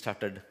 we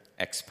started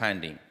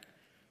expanding.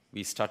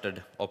 We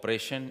started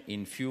operation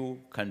in few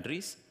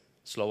countries: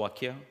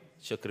 Slovakia,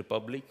 Czech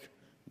Republic,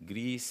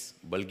 Greece,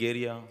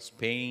 Bulgaria,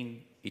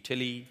 Spain,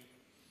 Italy.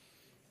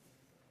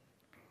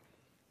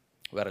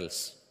 Where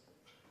else?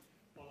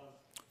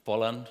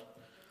 Poland,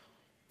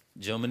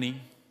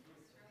 Germany,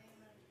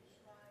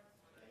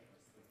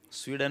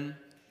 Sweden,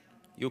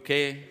 UK.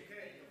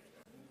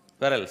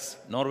 Where else?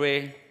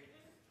 Norway.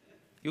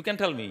 You can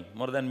tell me,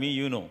 more than me,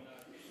 you know.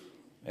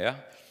 Yeah?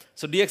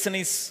 So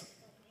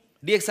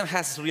DXN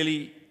has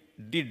really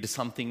did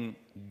something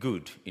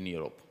good in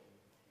Europe.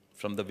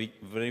 From the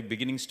very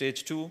beginning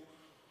stage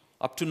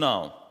up to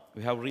now,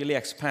 we have really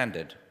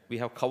expanded. We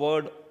have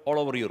covered all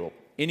over Europe.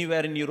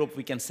 Anywhere in Europe,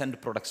 we can send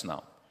products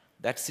now.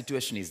 That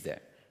situation is there.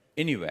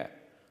 Anywhere.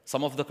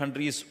 Some of the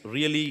countries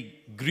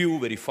really grew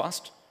very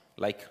fast,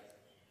 like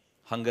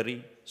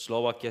Hungary,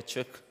 Slovakia,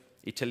 Czech,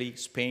 Italy,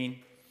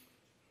 Spain.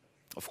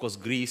 Of course,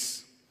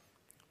 Greece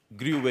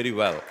grew very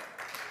well,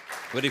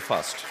 very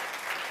fast.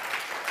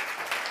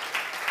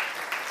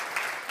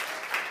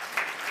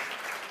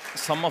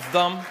 Some of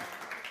them,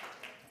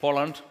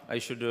 Poland, I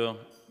should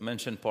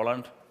mention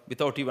Poland,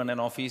 without even an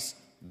office,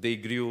 they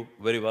grew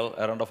very well.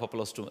 A round of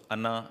applause to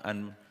Anna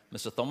and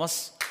Mr.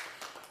 Thomas,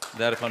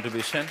 their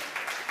contribution.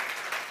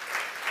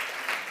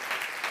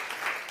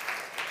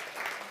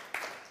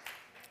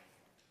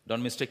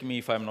 Don't mistake me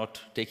if I'm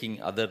not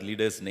taking other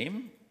leaders'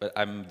 name, but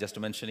I'm just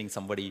mentioning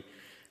somebody,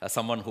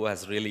 someone who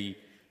has really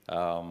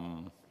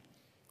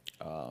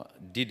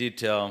did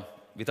it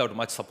without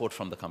much support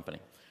from the company.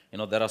 You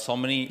know, there are so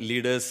many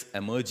leaders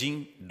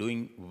emerging,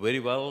 doing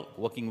very well,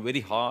 working very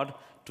hard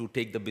to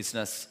take the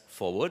business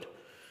forward.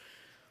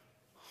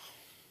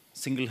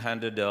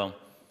 Single-handedly,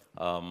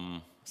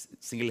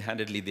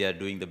 they are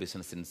doing the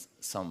business in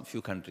some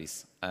few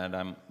countries. And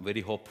I'm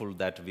very hopeful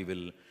that we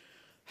will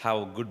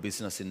have good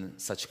business in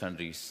such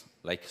countries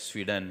like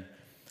Sweden,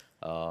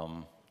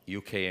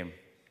 UK.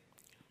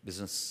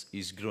 Business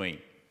is growing.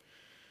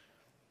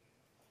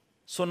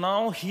 So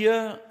now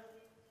here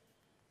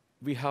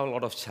we have a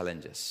lot of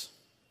challenges.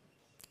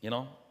 A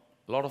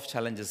lot of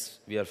challenges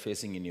we are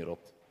facing in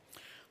Europe.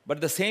 But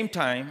at the same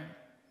time,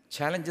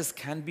 challenges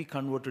can be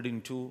converted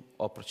into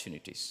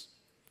opportunities.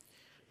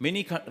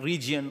 Many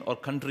regions or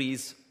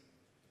countries,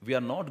 we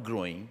are not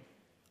growing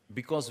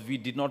because we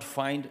did not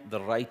find the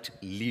right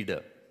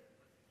leader,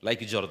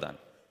 like Jordan.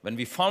 When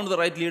we found the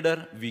right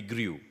leader, we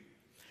grew.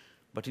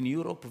 But in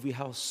Europe, we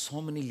have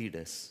so many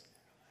leaders.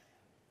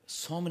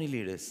 So many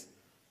leaders.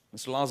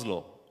 Mr.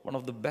 Laszlo, one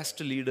of the best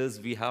leaders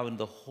we have in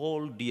the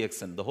whole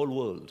DXN, the whole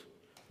world.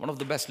 One of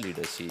the best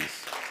leaders he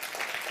is.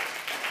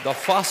 The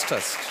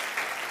fastest.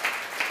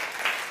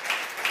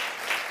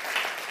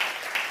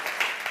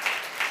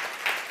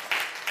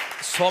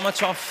 So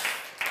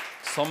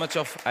much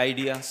of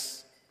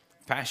ideas,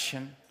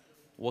 passion,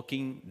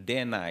 working day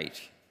and night.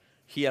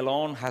 He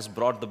alone has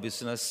brought the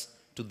business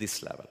to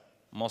this level.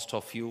 Most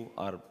of you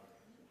are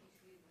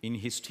in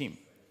his team.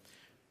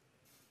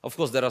 Of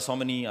course, there are so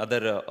many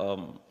other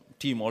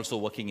team also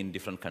working in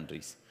different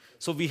countries.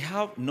 So we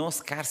have no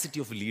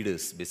scarcity of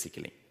leaders,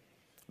 basically.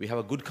 We have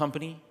a good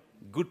company,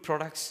 good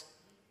products,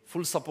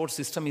 full support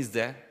system is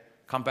there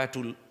compared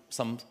to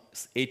some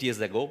 8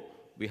 years ago.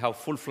 We have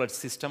full-fledged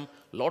system,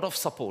 lot of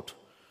support.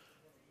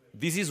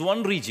 This is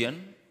one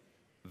region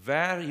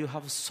where you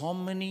have so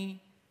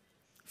many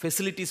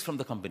facilities from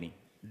the company.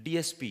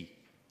 DSP,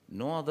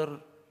 no other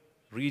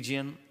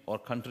region or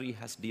country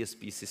has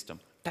DSP system.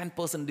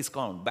 10%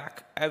 discount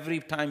back every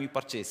time you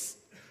purchase.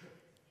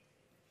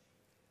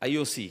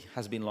 IOC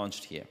has been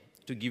launched here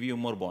to give you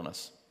more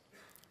bonus.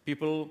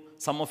 People,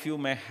 some of you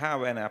may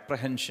have an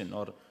apprehension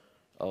or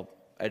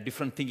a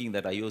different thinking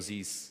that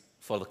IOC is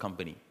for the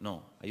company.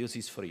 No, IOC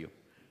is for you.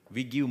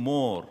 We give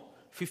more.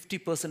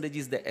 50%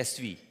 is the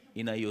SV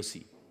in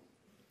IOC.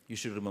 You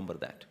should remember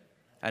that.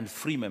 And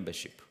free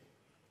membership.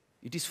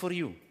 It is for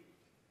you.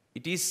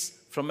 It is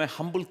from a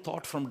humble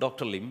thought from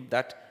Dr. Lim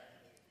that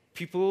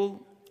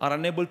people are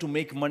unable to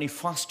make money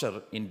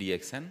faster in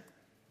DXN.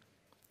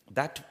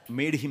 That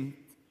made him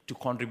to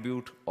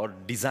contribute or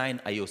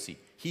design IOC.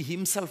 He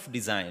himself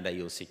designed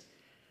IOC.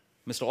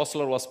 Mr.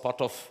 Osler was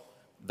part of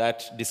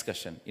that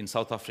discussion in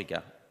South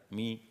Africa.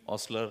 Me,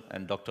 Osler,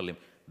 and Dr. Lim.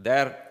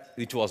 There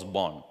it was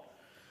born.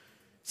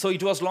 So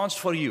it was launched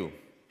for you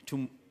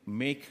to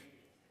make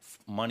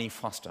money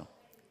faster.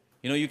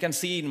 You can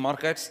see in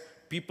markets,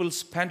 people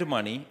spend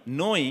money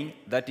knowing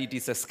that it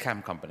is a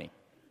scam company.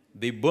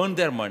 They burn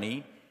their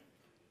money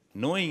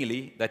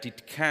knowingly that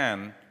it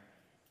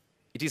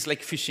is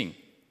like fishing.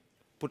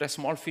 Put a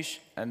small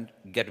fish and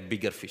get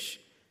bigger fish.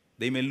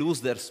 They may lose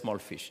their small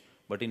fish,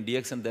 but in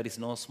DXN there is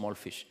no small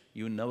fish.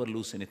 You never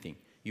lose anything.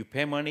 You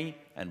pay money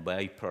and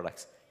buy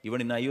products. Even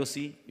in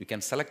IOC, you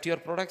can select your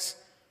products.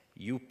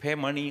 You pay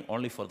money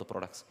only for the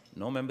products.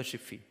 No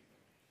membership fee.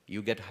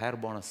 You get higher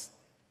bonus.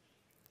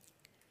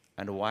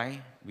 And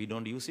why we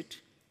don't use it?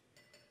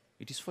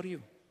 It is for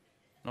you,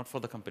 not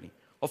for the company.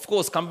 Of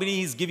course,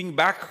 company is giving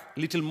back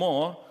little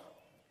more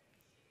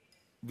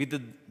with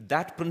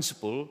that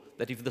principle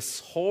that if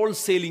the whole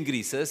sale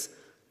increases,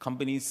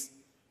 companies,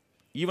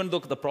 even though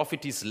the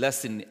profit is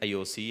less in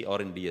IOC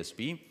or in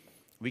DSP,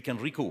 we can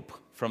recoup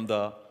from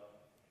the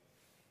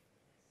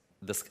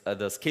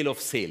scale of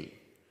sale.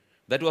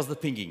 That was the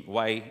thinking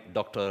why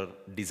Doctor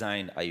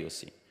designed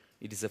IOC.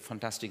 It is a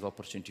fantastic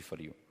opportunity for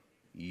you.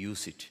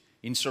 Use it.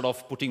 Instead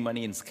of putting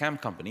money in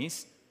scam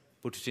companies,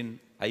 put it in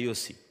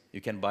IOC.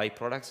 You can buy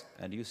products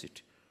and use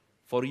it.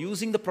 For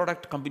using the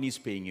product, company is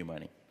paying you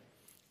money.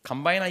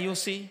 Combine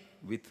IOC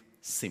with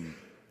SIM.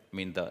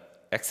 The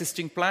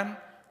existing plan,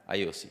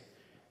 IOC.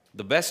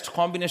 The best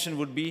combination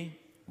would be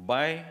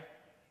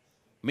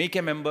make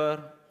a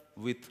member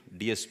with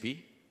DSP,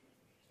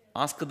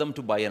 ask them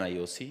to buy an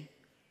IOC,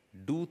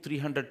 do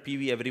 300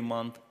 PV every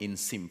month in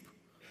SIMP,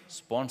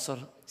 sponsor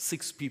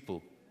 6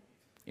 people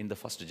in the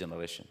first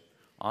generation.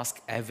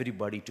 Ask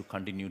everybody to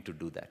continue to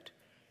do that.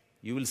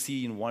 You will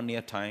see in 1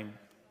 year time,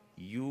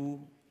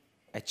 you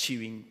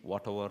achieving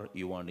whatever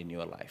you want in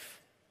your life.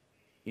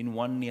 In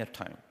 1 year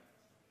time,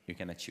 you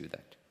can achieve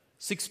that.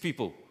 6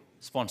 people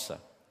sponsor.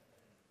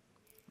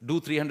 Do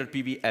 300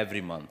 PV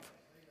every month.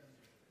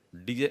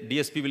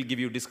 DSP will give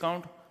you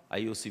discount.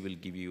 IOC will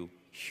give you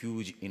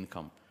huge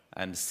income.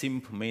 And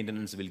SIMP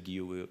maintenance will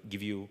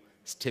give you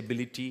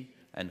stability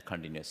and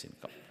continuous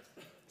income.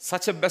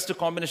 Such a best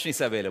combination is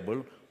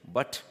available,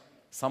 but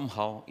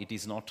somehow it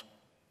is not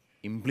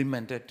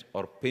implemented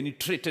or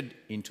penetrated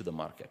into the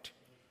market.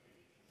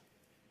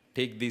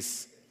 Take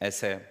this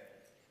as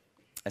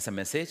a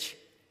message,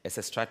 as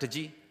a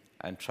strategy,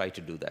 and try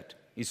to do that.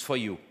 It's for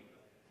you.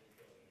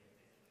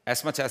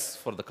 As much as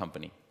for the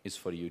company, it's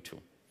for you too.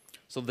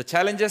 So the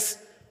challenges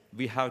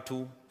we have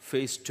to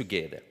face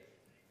together.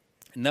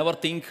 Never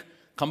think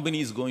company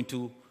is going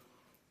to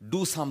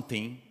do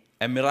something,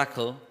 a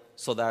miracle,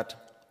 so that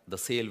the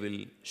sale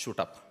will shoot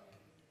up.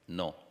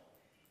 No,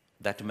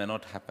 that may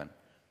not happen.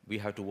 We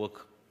have to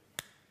work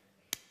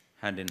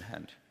hand in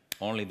hand.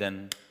 Only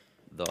then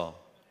the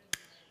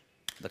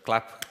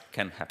clap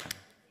can happen.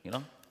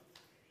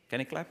 Can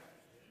you clap?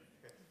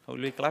 How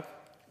will we clap?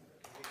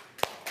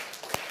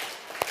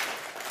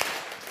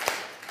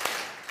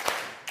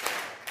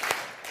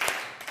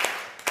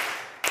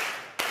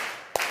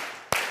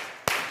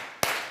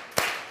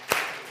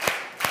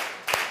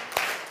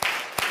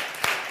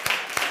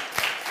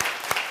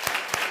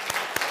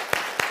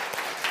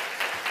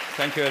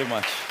 Thank you very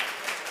much.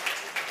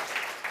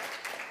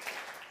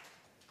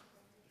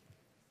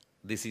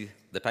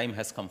 The time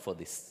has come for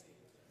this.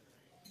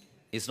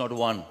 It's not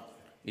one.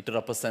 It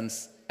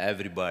represents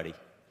everybody,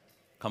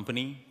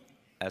 company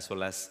as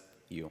well as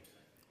you.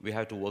 We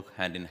have to work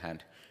hand in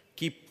hand.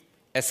 Keep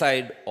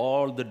aside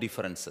all the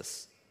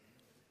differences,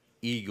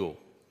 ego,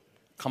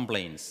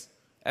 complaints.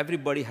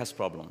 Everybody has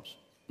problems.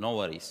 No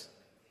worries.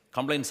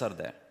 Complaints are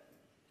there.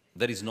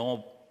 There is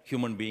no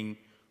human being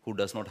who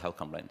does not have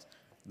complaints.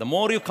 The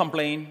more you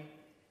complain,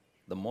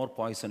 the more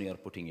poison you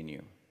are putting in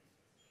you.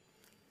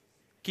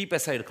 Keep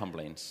aside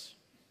complaints,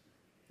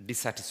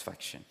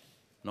 dissatisfaction,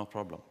 no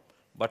problem.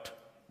 But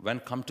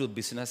when come to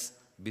business,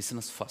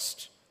 business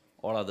first,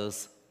 all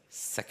others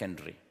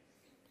secondary.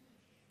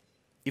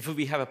 If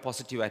we have a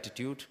positive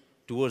attitude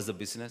towards the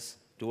business,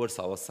 towards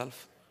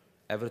ourselves,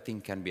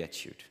 everything can be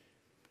achieved.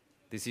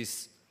 This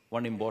is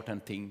one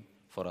important thing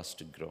for us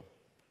to grow.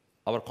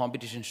 Our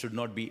competition should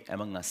not be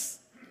among us.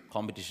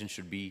 Competition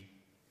should be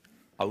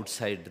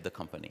outside the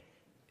company,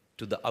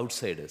 to the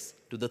outsiders,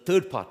 to the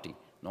third party,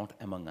 not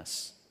among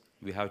us.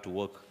 We have to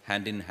work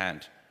hand in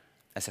hand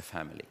as a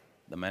family,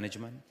 the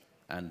management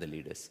and the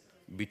leaders,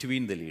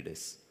 between the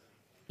leaders.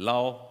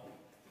 Love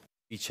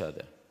each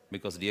other,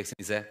 because DXN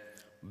is a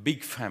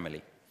big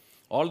family.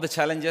 All the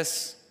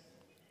challenges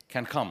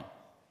can come,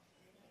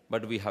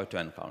 but we have to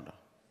encounter.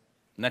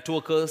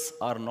 Networkers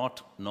are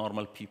not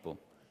normal people.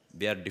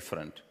 They are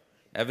different.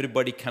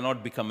 Everybody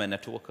cannot become a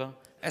networker,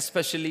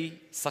 especially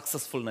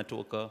successful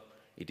networker.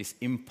 It is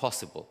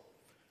impossible.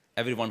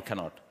 Everyone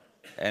cannot.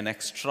 An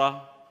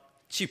extra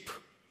chip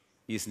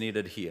is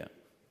needed here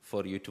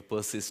for you to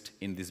persist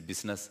in this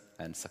business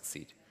and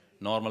succeed.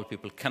 Normal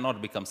people cannot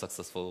become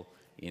successful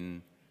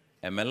in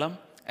MLM,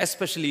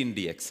 especially in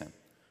DXN,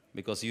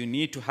 because you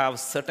need to have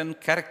certain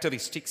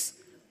characteristics,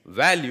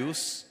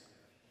 values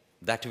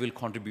that will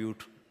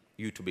contribute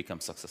you to become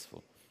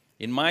successful.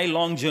 In my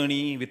long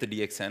journey with the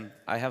DXN,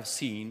 I have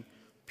seen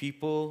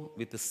people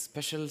with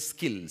special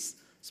skills,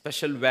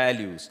 special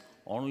values,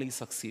 only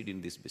succeed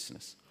in this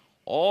business.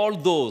 All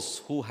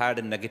those who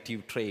had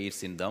negative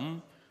traits in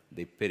them,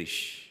 they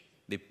perish.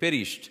 They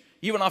perished.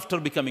 Even after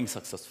becoming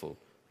successful,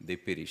 they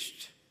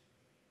perished.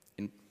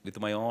 With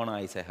my own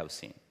eyes, I have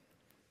seen.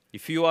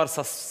 If you are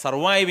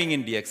surviving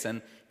in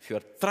DXN, if you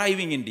are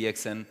thriving in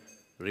DXN,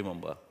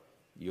 remember,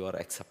 you are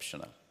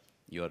exceptional.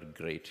 You are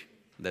great.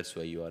 That's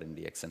why you are in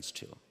DXN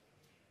still.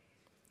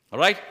 All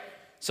right?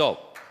 So,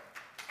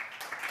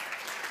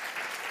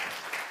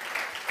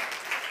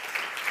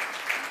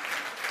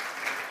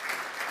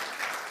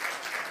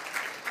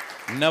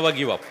 never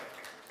give up.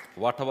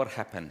 Whatever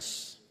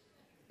happens,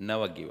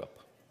 never give up.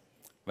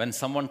 When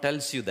someone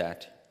tells you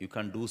that you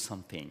can do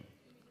something,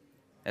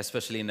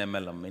 especially in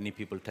MLM, many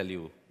people tell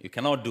you, you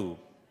cannot do.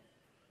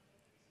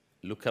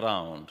 Look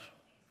around.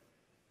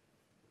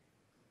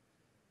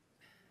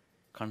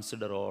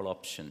 Consider all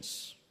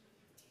options.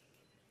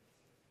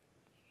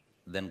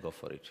 Then go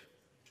for it.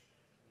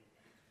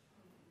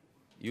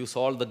 Use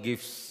all the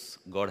gifts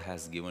God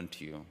has given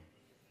to you.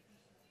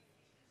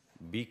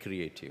 Be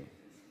creative.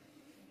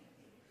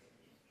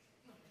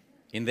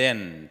 In the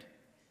end,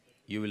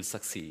 you will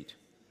succeed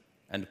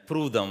and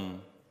prove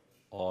them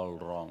all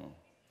wrong.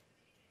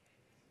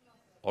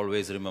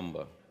 Always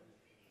remember,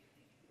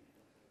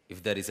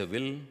 if there is a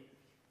will,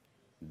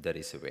 there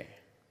is a way.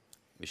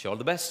 Wish you all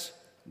the best.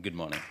 Good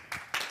morning.